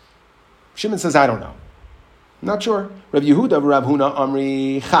 $100. Shimon says, I don't know. I'm not sure. Rav Yehuda, Rav Huna,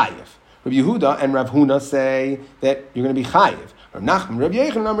 Amri Chayiv. Rav Yehuda and Rav Huna say that you're going to be Chayiv. Rav Nachman, Rav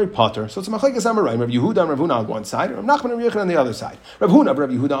Yechon, Amri Potter. So it's a machlekes Amoraim. Rav Yehuda and Rav Huna on one side, Rav Nachman and Rav Yechon on the other side. Rav Huna, Rav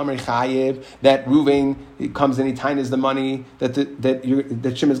Yehuda, Amri Chayiv, that Reuven comes and he tines the money that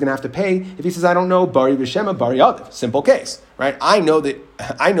Shimon is going to have to pay. If he says, I don't know, Bari V'Shema, Bari Adif. Simple case, right? I know that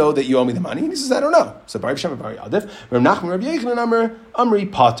you owe me the money, and he says, I don't know. So Bari V'Shema, Bari Adif. Rav Nachman, Rav Yechon, and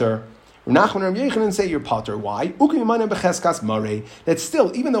Amri Potter. Rav Nachman and Rav Yechon say you're Potter. Why? That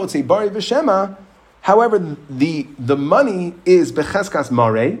still, even though it's a Bari V'Shema, however, the money is becheskas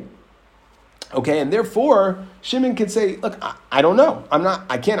mare, okay, and therefore Shimon can say, "Look, I don't know.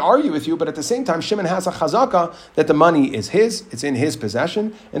 I can't argue with you." But at the same time, Shimon has a chazaka that the money is his; it's in his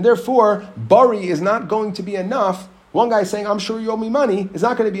possession, and therefore bari is not going to be enough. One guy saying, "I'm sure you owe me money," is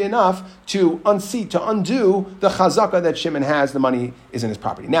not going to be enough to undo the chazaka that Shimon has. The money is in his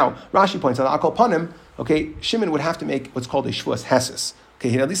property. Now, Rashi points out, Akol Panim, okay, Shimon would have to make what's called a shvuas heses. Okay,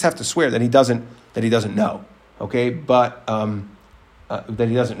 he'd at least have to swear that he doesn't know. Okay, but that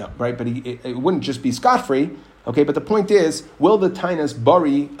he doesn't know, right? But it wouldn't just be scot-free. Okay, but the point is, will the tainas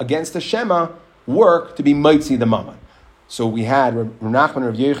bari against the shema work to be mitzi the mama? So we had Rav Nachman,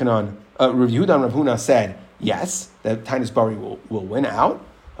 Rav Yechanan, Rav Yehuda, and Rav Huna said yes, that tainas bari will win out.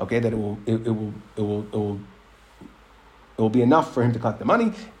 Okay, that it will be enough for him to collect the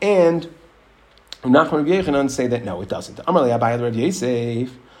money, and Rav Nachman and Rav Yechanan say that no, it doesn't. Amar le'abayad Rav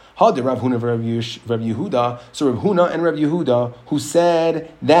Yosef. Had Rav Huna Rav Yehuda. So Rav Huna and Rav Yehuda, who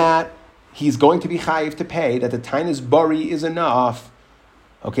said that he's going to be chayiv to pay, that the tainas bari is enough.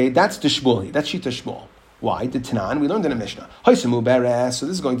 Okay, that's the Shmuel. That's Shita Shmuel. Why? The Tanan, we learned in a Mishnah. Haisamu beres. So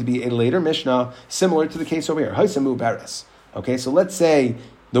this is going to be a later Mishnah, similar to the case over here. Haisamu beres. Okay, so let's say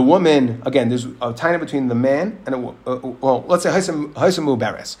the woman, again, there's a taina between the man and let's say haisamu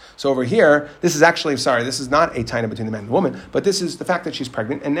beres. So over here, this is not a taina between the man and the woman, but this is the fact that she's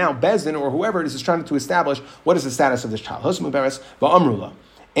pregnant, and now Bezdin or whoever it is trying to establish what is the status of this child. Haisamu beres va'amrula.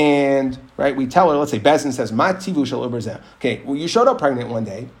 And, right, we tell her, let's say Bezdin says, Ma tivu shel uber. Okay, well, you showed up pregnant one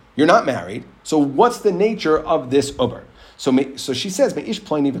day, you're not married, so what's the nature of this uber? So she says, Me'ish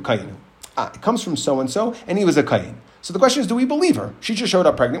ploni v'kayinu. It comes from so-and-so, and he was a kayin. So the question is, do we believe her? She just showed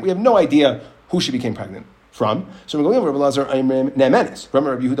up pregnant. We have no idea who she became pregnant from. So Rabbi Gamliel, Rabbi Lazar, Ne'emenes.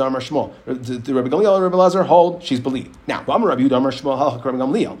 Rabbi Yehuda, Amar Shmuel. The Rabbi Gamliel and Rabbi Lazar hold she's believed. Now, Rabbi Yehuda, Amar Shmuel, Halach Rabbi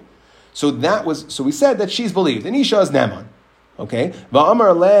Gamliel. So we said that she's believed. And Isha is Ne'eman. Okay?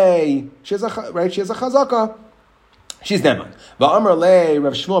 Va'amar lei, she has a chazaka. She's Ne'eman. Va'amar lei,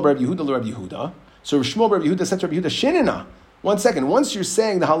 Rabbi Shmuel, Rabbi Yehuda, Rabbi Yehuda. So Rabbi Shmuel, Rabbi Yehuda said to Rabbi Yehuda, Shinina. 1 second. Once you're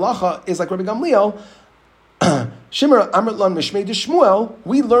saying the halacha is like Rabbi Gamliel, Shimmer Amrlan Mishmei de Shmuel,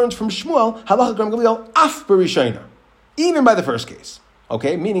 we learned from Shmuel, halacha Rabbi Gamliel, af b'rishayna, even by the first case.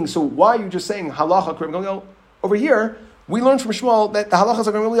 Okay, meaning, so why are you just saying halacha Rabbi Gamliel over here? We learned from Shmuel that the halacha is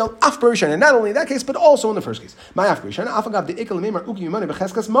Rabbi Gamliel, af b'rishayna, not only in that case, but also in the first case. My af b'rishayna, afagav de ikal meimar uki yimane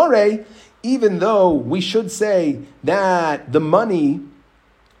b'cheskas mare, even though we should say that the money,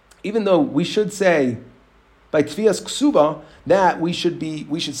 even though we should say by Tfias Ksuba, that we should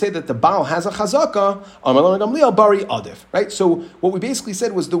say that the Baal has a chazaka, Amar Gamliel Bari Adif, right? So what we basically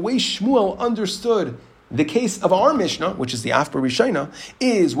said was the way Shmuel understood the case of our Mishnah, which is the Afbar Rishayna,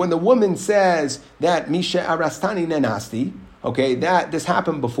 is when the woman says that Misha Arastani Nenasti, okay, that this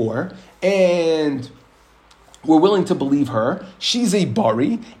happened before, and we're willing to believe her, she's a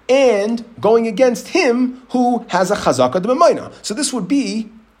Bari, and going against him who has a chazaka de B'mayna. So this would be,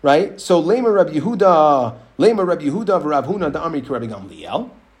 right? So Lema Rabbi Yehuda of Rav Huna da Amri Rabbi Gamliel.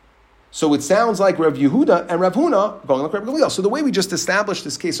 So it sounds like Rav Yehuda and Rav Huna going like Rabbi Gamliel. So the way we just established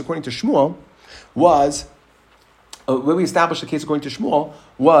this case according to Shmuel was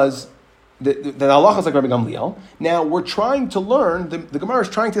the Allah is like Rabbi Gamliel. Now we're trying to learn. The Gemara is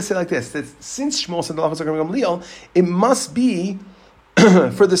trying to say like this: that since Shmuel said the Allah is like Rabbi Gamliel, it must be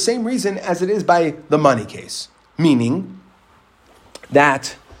for the same reason as it is by the money case, meaning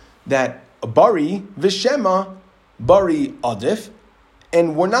that Bari Vishema, Bari Adif,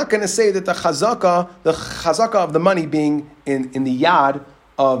 and we're not going to say that the chazaka of the money being in the yad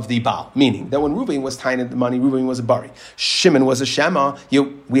of the Baal, meaning that when Reuven was tying the money, Reuven was a bari. Shimon was a shema.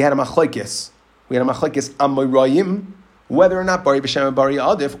 We had a machlekes. We had a machlekes amoyim, whether or not bari b'shema bari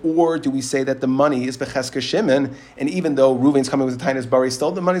adif, or do we say that the money is b'cheska Shimon, and even though Reuven's coming with a tainas bari,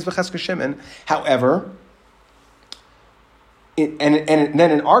 still the money is b'cheska Shimon. However, and then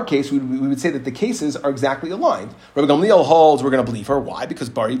in our case, we would say that the cases are exactly aligned. Rabbi Gamliel holds we're going to believe her. Why? Because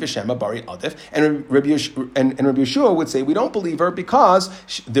bari b'shema bari adif, and Rabbi Yeshua would say we don't believe her because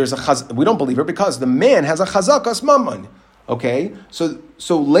we don't believe her because the man has a chazakas mammon. Okay, so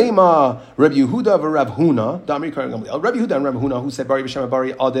lema Rabbi Yehuda v'Rav Huna, Rabbi Yehuda and Rav Huna, who said bari b'shema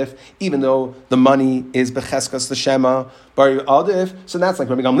bari adif, even though the money is b'cheskas the shema bari adif, so that's like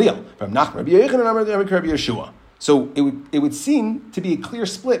Rabbi Gamliel, Rabbi Nachman, Rabbi Yochanan, and Rabbi Yeshua. So it would seem to be a clear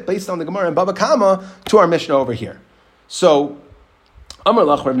split based on the Gemara and Baba Kama to our Mishnah over here. So Amar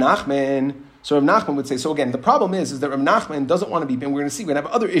Lach Rav Nachman. So Rav Nachman would say, so again, the problem is that Rav Nachman doesn't want to be, and we're going to see, we're going to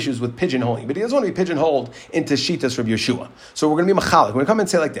have other issues with pigeonholing, but he doesn't want to be pigeonholed into Shitas Rav Yeshua. So we're going to be Machalik. We're going to come and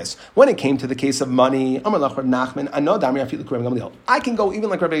say like this. When it came to the case of money, Amar Lach Rav Nachman, I can go even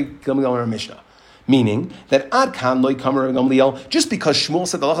like Rabbi Gamliel in our Mishnah. Meaning that Ad Kan Loi Kamer Rabbi Gamliel, just because Shmuel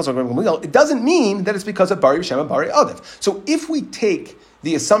said the Lachas of Rabbi Gamliel, it doesn't mean that it's because of Bari B'Shem Bari Adif. So if we take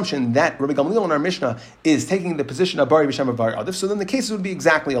the assumption that Rabbi Gamliel in our Mishnah is taking the position of Bari B'Shem Bari Adif, so then the cases would be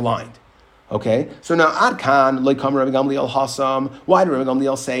exactly aligned. Okay? So now Ad Kan Loi Kamer Rabbi Gamliel Hasam. Why did Rabbi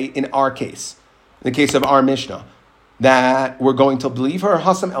Gamliel say in our case, in the case of our Mishnah, that we're going to believe her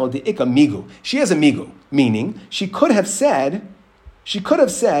Hasam El De'ika Migu? She has a Migu, meaning she could have said,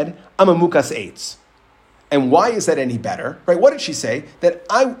 I'm a mukas eitz. And why is that any better? Right? What did she say? That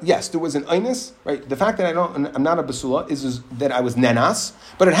there was an einus, right? The fact that I'm not a basula is that I was nenas,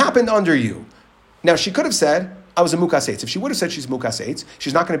 but it happened under you. Now she could have said, I was a mukas eitz. If she would have said she's mukas eitz,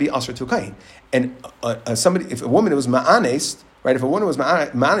 she's not going to be asr to kain. And if a woman was ma'anes, right? If a woman was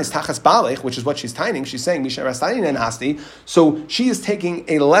ma'anes tachas balech, which is what she's tining, she's saying misha rastanin and hasti. So she is taking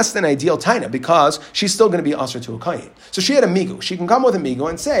a less than ideal taina because she's still going to be asr to a kain. So she had a migu. She can come with a migu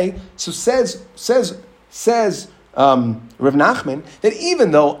and say, so says Rav Nachman that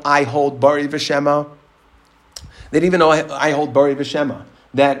even though I hold bari v'shema,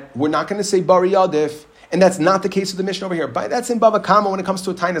 that we're not going to say bari adif, and that's not the case of the Mishnah over here. But that's in Bava Kama when it comes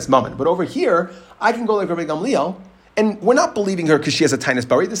to a tainas mammon. But over here, I can go like Rabbi Gamliel, and we're not believing her because she has a tainas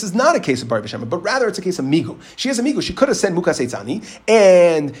bari. This is not a case of bari v'shema, but rather it's a case of migu. She has a migu. She could have said mukas eitzani,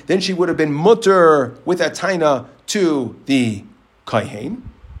 and then she would have been mutter with that taina to the kaihen.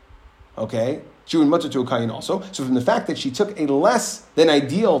 Okay. She would mutter to a kayin also. So from the fact that she took a less than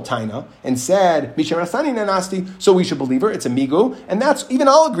ideal taina and said, Misha Rasani Nanasti, so we should believe her, it's a migu, and that's, even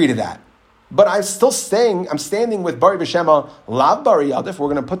I'll agree to that. But I'm standing with Bari B'Shema, Lav Bari Yadif. We're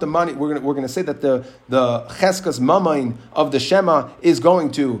going to put the money, we're going to say that the Cheskas Mamain of the Shema is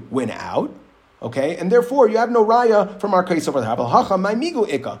going to win out. Okay, and therefore you have no raya from our case over there. My migu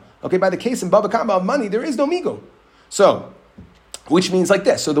ika. Okay, by the case in Baba Kama of money, there is no migu. So, which means like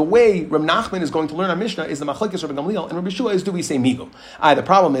this. So the way Rav Nachman is going to learn our Mishnah is the Machlekes Rabbi Gamliel, and Rabbi Yeshua is, do we say migu? The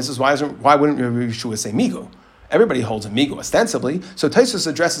problem is why wouldn't Rabbi Yeshua say migu? Everybody holds a migu ostensibly. So Taisus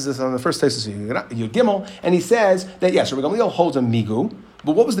addresses this on the first Taisus Yud Gimel, and he says that yes, Rabbi Gamliel holds a migu,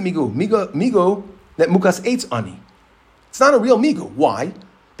 but what was the migu? Migu that mukas eitz ani. It's not a real migu. Why?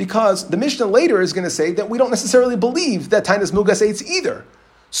 Because the Mishnah later is going to say that we don't necessarily believe that taina is mukas eitz either.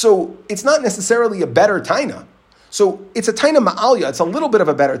 So it's not necessarily a better taina. So it's a taina ma'alya. It's a little bit of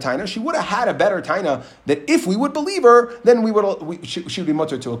a better taina. She would have had a better taina that if we would believe her, then she would be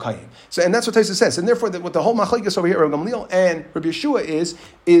mutter to a kayin. So, and that's what Taisa says. And therefore, what the whole machlekes over here, Rabbi Gamliel and Rabbi Yeshua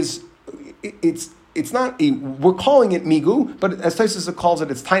it's not we're calling it migu, but as Taisa calls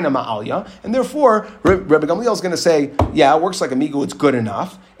it, it's taina ma'alya. And therefore, Rabbi Gamliel is going to say, yeah, it works like a migu, it's good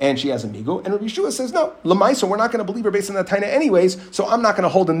enough. And she has a migu. And Rabbi Yeshua says, no, lamaisa, we're not going to believe her based on that taina anyways, so I'm not going to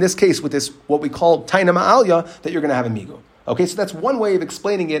hold in this case with this, what we call taina ma'alya, that you're going to have a migu. Okay, so that's one way of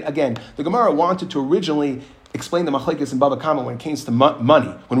explaining it. Again, the Gemara wanted to originally explain the machlekes in Baba Kama when it came to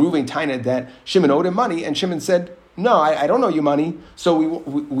money. When Reuven taina that Shimon owed him money, and Shimon said, no, I don't owe you money. So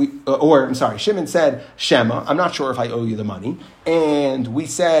Shimon said, Shema, I'm not sure if I owe you the money. And we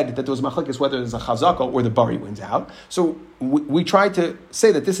said that there was machlekes whether there's a chazaka or the bari wins out. So we tried to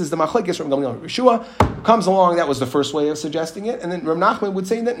say that this is the machlekes from Gamliel and Yeshua. Comes along, that was the first way of suggesting it. And then Rav Nachman would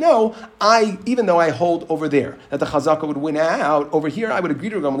say that no, even though I hold over there that the chazaka would win out, over here I would agree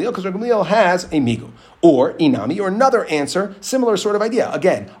to Rav Gamliel because Rav Gamliel has a migu. Or inami, or another answer, similar sort of idea.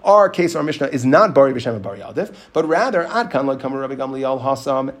 Again, our case, our Mishnah is not bari b'shem bari adif, but rather ad kan like Rabbi Gamliel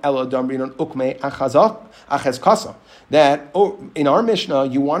hasam elo damrin on ukme achez kasam. That in our Mishnah,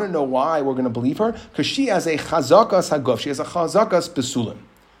 you want to know why we're going to believe her? Because she has a chazakas haguf, she has a chazakas besulim.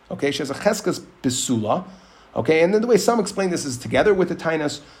 Okay, she has a cheskas besula. Okay, and then the way some explain this is together with the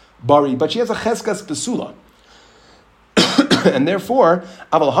tainas bari, but she has a cheskas besula. And therefore,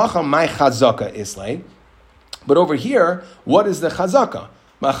 aval hacha my chazaka islay. But over here, what is the chazaka?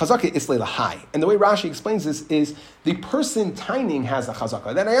 Chazaka islay lahai. And the way Rashi explains this is the person tining has a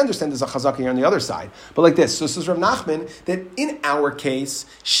chazaka. Then I understand there's a chazaka here on the other side. But like this, so says Rav Nachman, that in our case,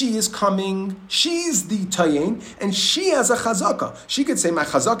 she is coming, she's the tayin, and she has a chazaka. She could say, my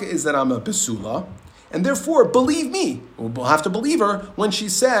chazaka is that I'm a besula, and therefore, believe me. We'll have to believe her when she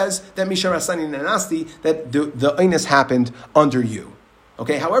says that Mishar Asani Nanasti, that the Einis happened under you.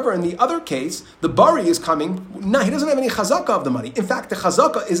 Okay. However, in the other case, the Bari is coming. No, he doesn't have any chazaka of the money. In fact, the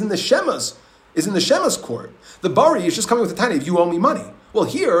chazaka is in the Shema's court. The Bari is just coming with the taina. If you owe me money. Well,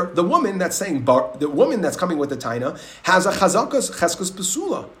 here the woman that's saying the woman that's coming with the taina has a chazakas cheskus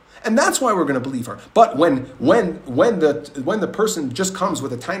besula. And that's why we're going to believe her. But when the person just comes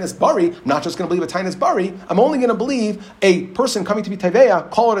with a tainas bari, I'm not just going to believe a tainas bari. I'm only going to believe a person coming to be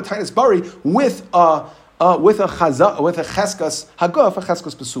taveya, call it a tainas bari with a cheskas haguf, a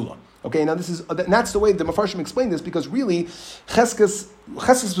cheskas besula. Okay, now that's the way the Mefarshim explained this, because really cheskas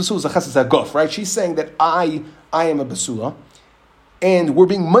besula is a cheskas haguf, right? She's saying that I am a besula, and we're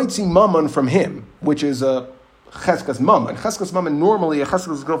being mitzi mammon from him, which is a cheskas mammon. Cheskas mammon normally, a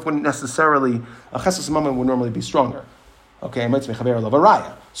cheskas haguf wouldn't necessarily, a cheskas mammon would normally be stronger. Okay, mitzi mechaber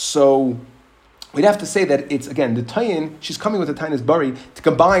lavaraya. So we'd have to say that it's, again, the tayin, she's coming with the tainas bari,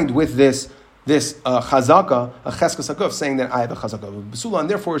 combined with this chazaka, a cheskas haguf, saying that I have a chazaka of besula, and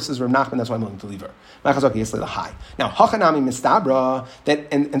therefore it says Rav Nachman, that's why I'm willing to leave her. My chazaka is the high. Now, hachanami mistabra, that,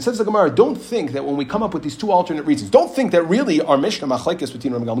 and says the Gemara, don't think that when we come up with these two alternate reasons, don't think that really our Mishnah machlekes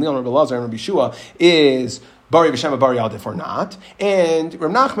between Rabbi Gamliel and Rabbi Elazar and Rabbi Shua is Bari B'Shem Bari Adif or not, and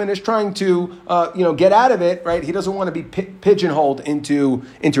Rav Nachman is trying to get out of it, right? He doesn't want to be pigeonholed into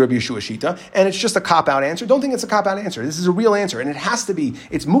Rabbi Yeshua Shita, and it's just a cop-out answer. Don't think it's a cop-out answer. This is a real answer, and it has to be,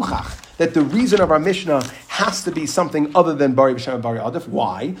 it's muchach, that the reason of our Mishnah has to be something other than Bari B'Shem Bari Adif.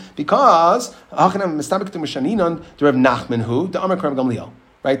 Why? Because the Rav Nachman who, the Amar Rav Gamliel,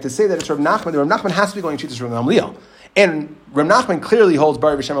 right? To say that it's Rav Nachman, the Rav Nachman has to be going to Shita Rav Gamliel. And Rav Nachman clearly holds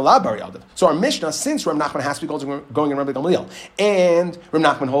Bari B'Shem Allah Bari Aldiv. So our Mishnah, since Rav Nachman has to be going in Rabbi Gamliel, and Rav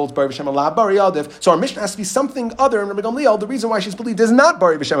Nachman holds Bari B'Shem Allah Bari Aldiv, so our Mishnah has to be something other than Rabbi Gamliel. The reason why she's believed is not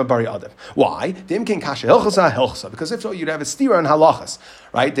Bari B'Shem Bari Aldiv. Why? Because if so, you'd have a stira and halachas,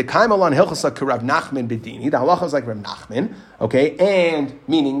 right? The kaimalan hilchasa ka Rav Nachman b'dini. The halacha is like Rav Nachman, okay, and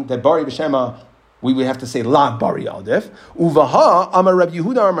meaning that Bari B'Shem we would have to say la bari aldif. Uvaha amar Rabbi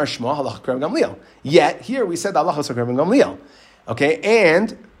Yehuda amar Shmuel halacha Rabbi Gamliel. Yet here we said halacha is Rabbi Gamliel. Okay,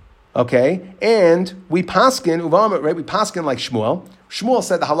 and we paskin uvama, right? We paskin like Shmuel. Shmuel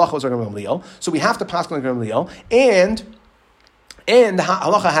said the halacha was Rabbi Gamliel, so we have to paskin like Rabbi Gamliel, and the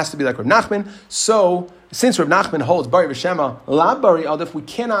halacha has to be like Rabbi Nachman. So since Rabbi Nachman holds Bari B'Shema La Bari Aldif, we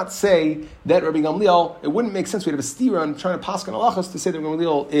cannot say that Rabbi Gamliel, it wouldn't make sense. We'd have a stira and trying to paskin halachas to say that Rabbi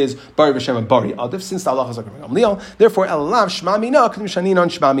Gamliel is Bari B'Shema Bari Aldif, since the halachas is like Rabbi Gamliel. Therefore, Elav Shma Mina K'dim Shanin on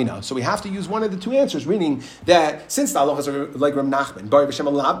Shma Mina. So we have to use one of the two answers, meaning that since the halachas are like Rabbi Nachman, Bari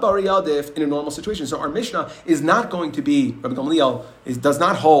B'Shema La Bari Aldif in a normal situation, so our Mishnah is not going to be Rabbi Gamliel does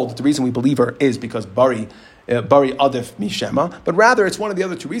not hold that the reason we believe her is because Bari Adif Mishema, but rather it's one of the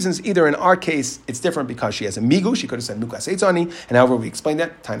other two reasons. Either in our case, it's different because she has a migu, she could have said Mukas Eitzani, and however we explained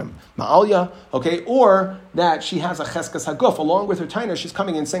that, Tainam Ma'alya, okay, or that she has a Cheskas Haguf, along with her Taina, she's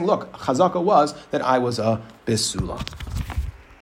coming in saying, look, Chazaka was that I was a Bisula.